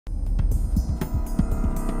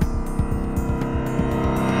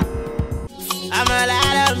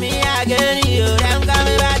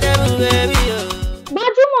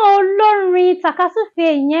takasufe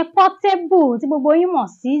ìyẹn Portable tí gbogbo yín mọ̀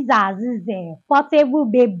sí Zazu Portable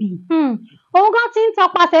baby. Òun gan ti ń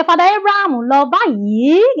tọpasẹ̀ Father Abraham lọ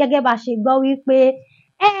báyìí gẹ́gẹ́ bá ṣe gbọ́ wípé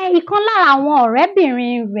ìkan lára àwọn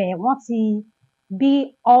ọ̀rẹ́bìnrin rẹ̀ wọ́n ti bí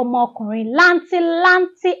ọmọkùnrin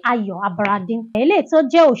láńtìláńtì Ayọ̀ Abaradin. Eléyìí tó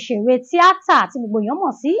jẹ́ òṣèré tíátà tí gbogbo èèyàn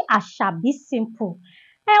mọ̀ sí Àṣàbí Simple.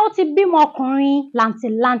 Ó ti bímọ ọkùnrin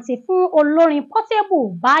làǹtìlanti fún olórin Portable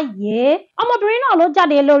báyìí. Ọmọbìnrin náà ló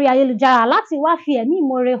jáde lórí ayélujára láti wá fi ẹ̀mí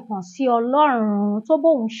ìmoore hàn sí Ọlọ́run tó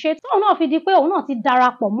bóun ṣe tóun náà fi di pé òun náà ti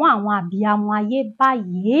darapọ̀ mọ́ àwọn àbíamọ ayé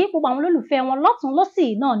báyìí. Gbogbo àwọn olólùfẹ́ wọn lọ́tùn lósì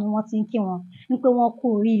náà ni wọ́n ti ń kí wọn ní pé wọ́n kú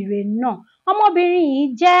oríire náà. Ọmọbìnrin yìí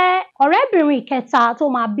jẹ́ ọ̀rẹ́bìnrin ìkẹta tó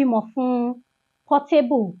máa bímọ fún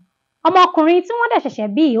Portable. Ọmọkùnrin tí wọ́n dẹ̀ ṣẹ̀ṣẹ̀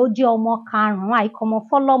bí ó jẹ́ ọmọ karùn-ún àìkọ́mọ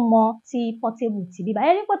fọ́lọ́mọ tí Portable ti bí.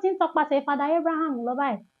 Báyìí nípò tí ń tọpasẹ̀ Father Abraham lọ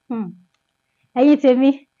báyìí. Ẹ̀yin tèmi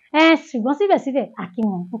ṣùgbọ́n síbẹ̀síbẹ̀ a kí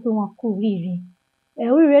wọn pé wọ́n kú oríire.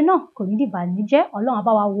 Oríire náà kò ní dìbànújẹ́, Ọlọ́run á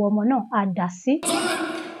bá wa wo ọmọ náà á dà sí.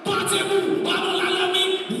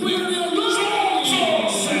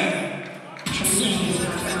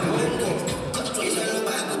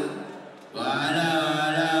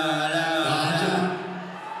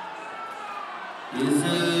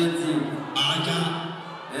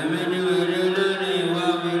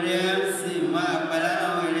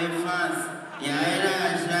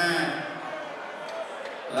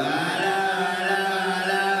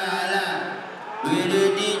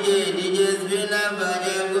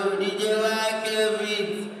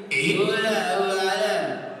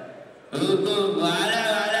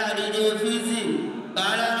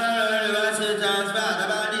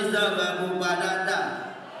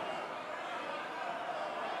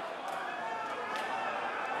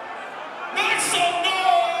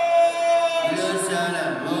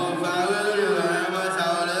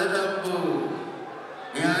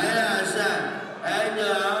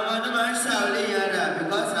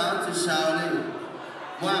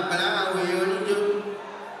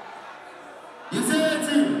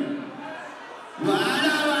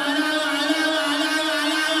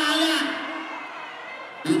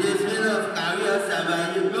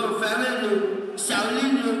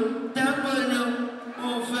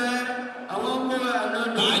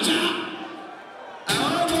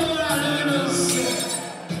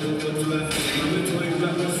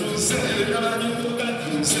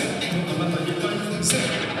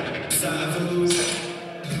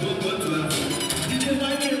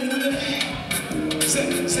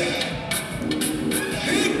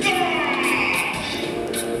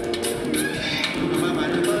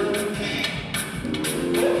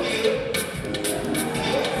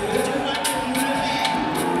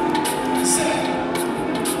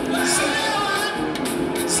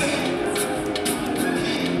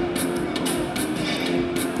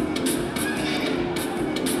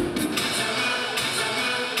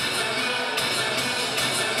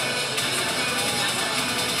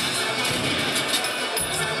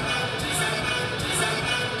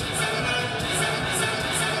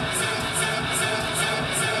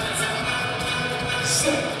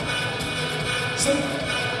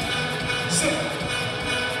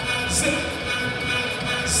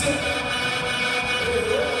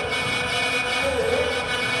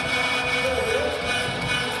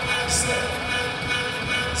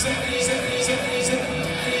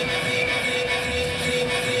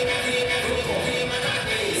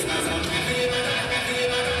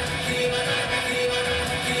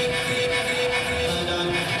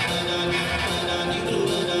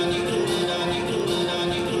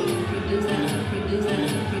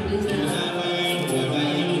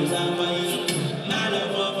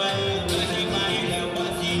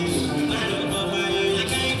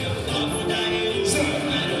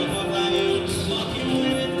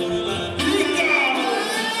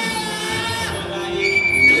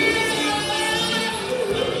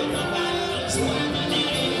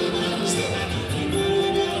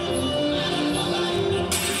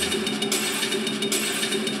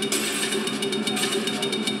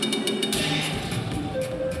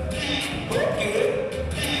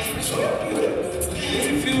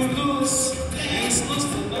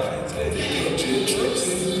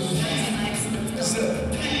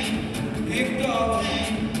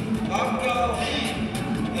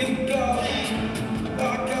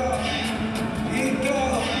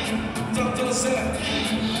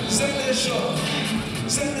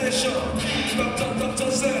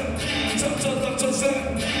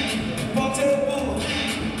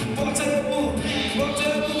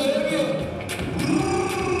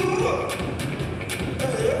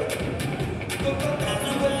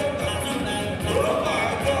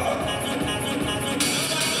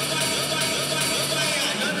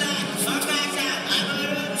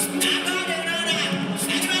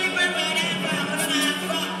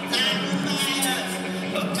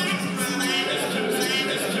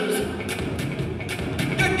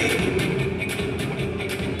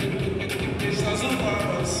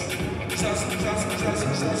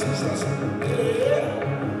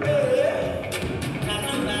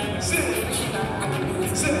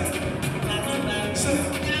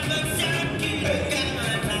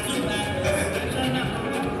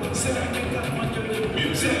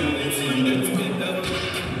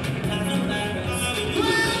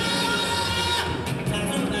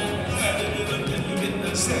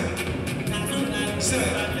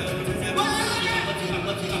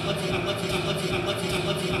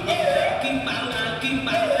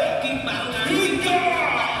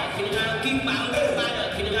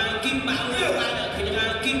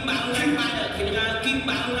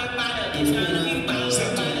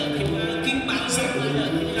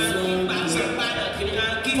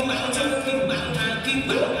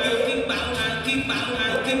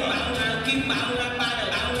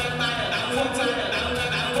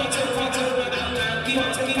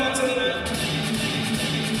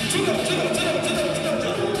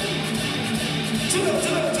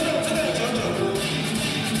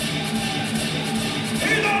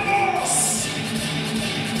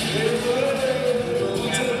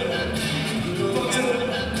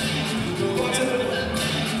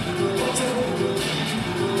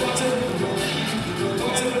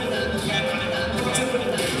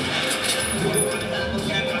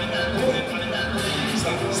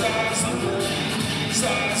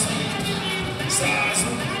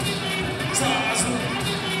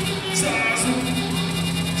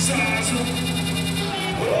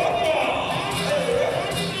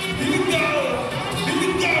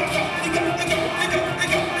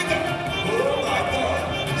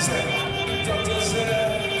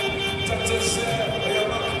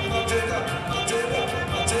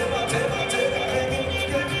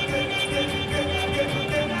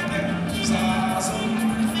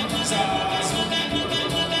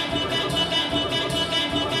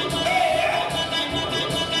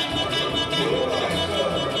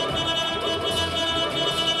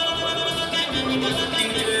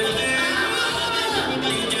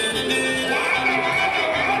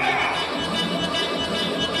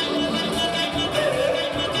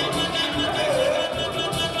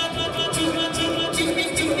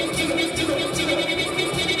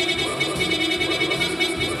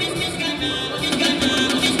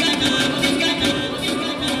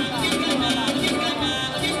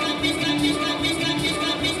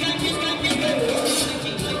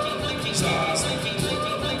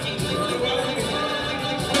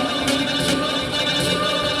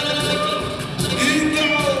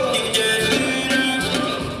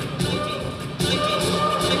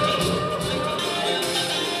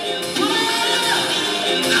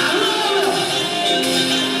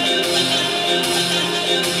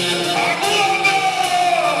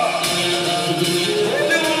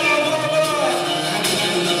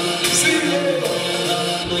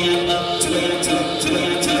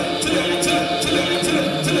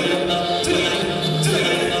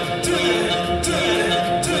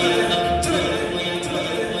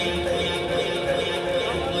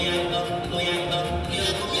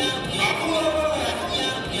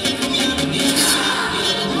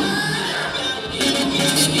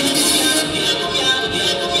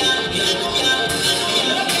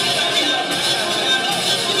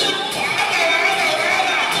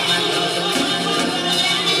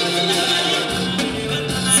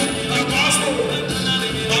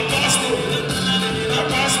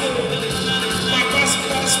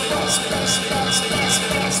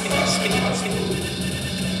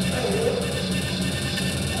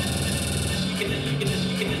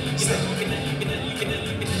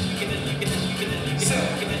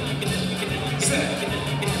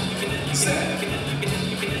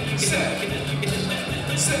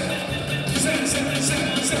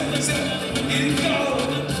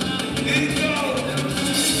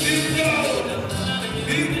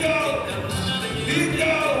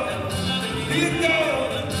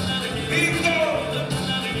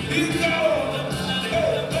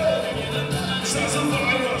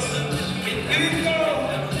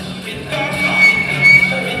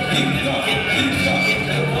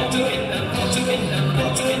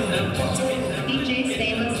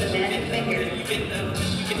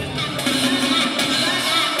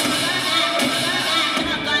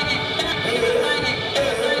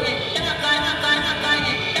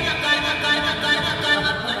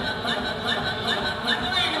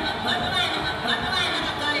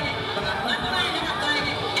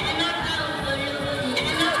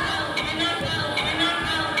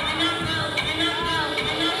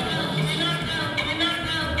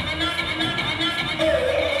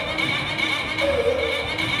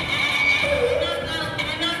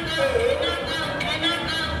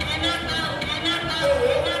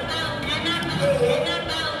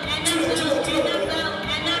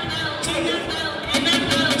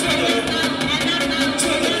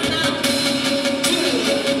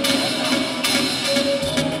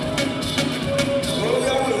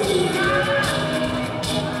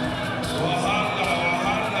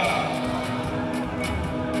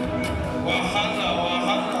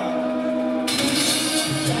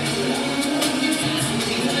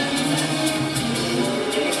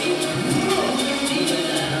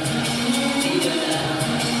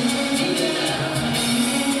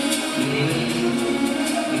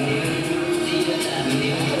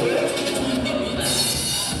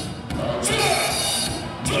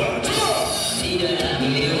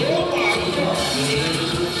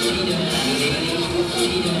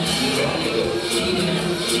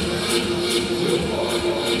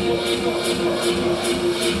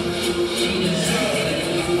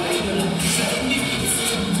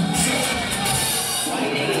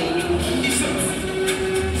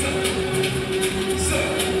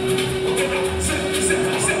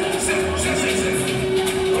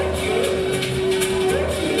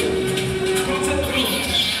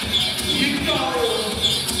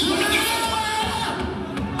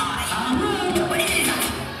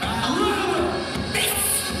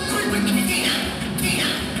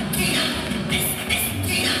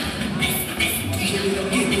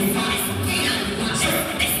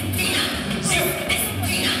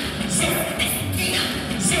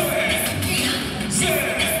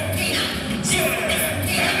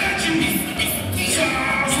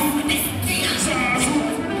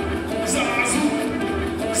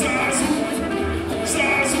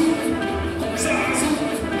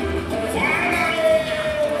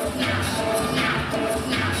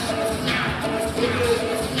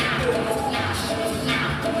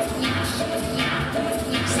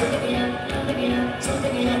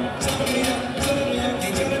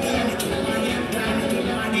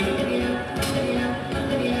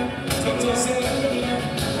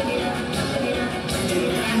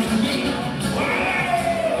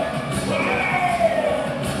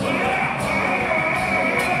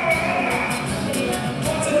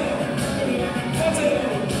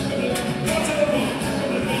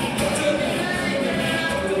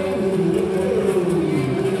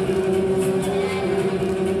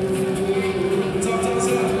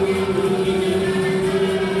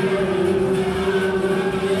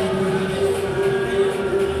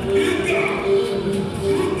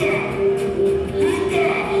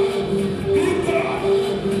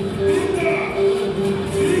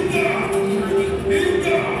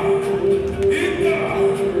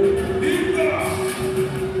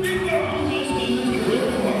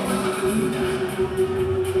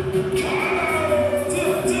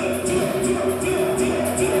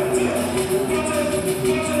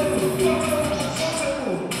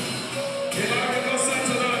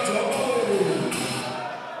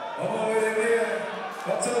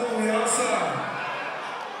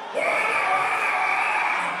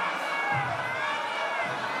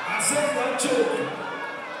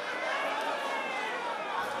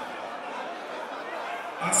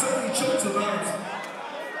 I said we choke tonight.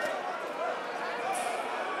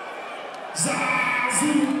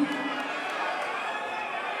 Zazu.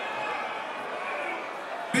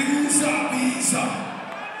 Bisa.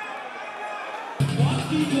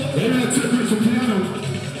 Let's take it to piano.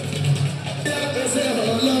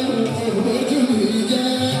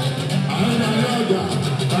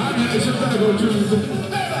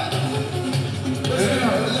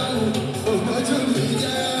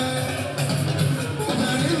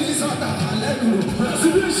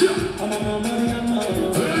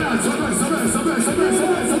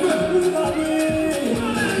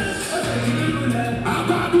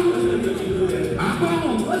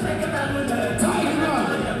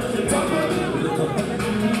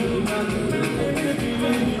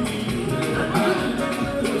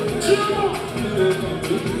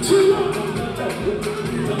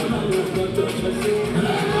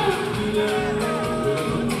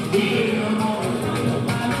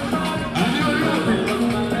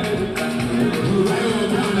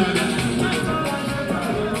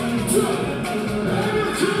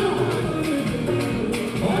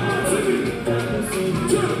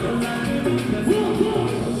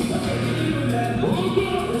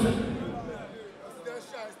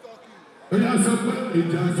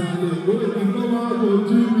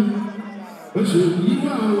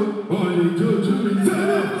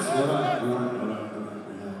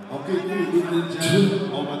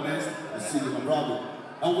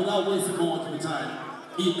 And without wasting more of your time,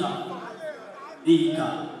 Ika,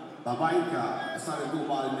 Baba Ika, I started to go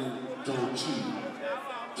by the name Jochi.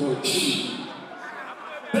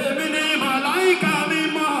 Baby name I like me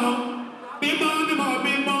more, be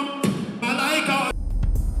more,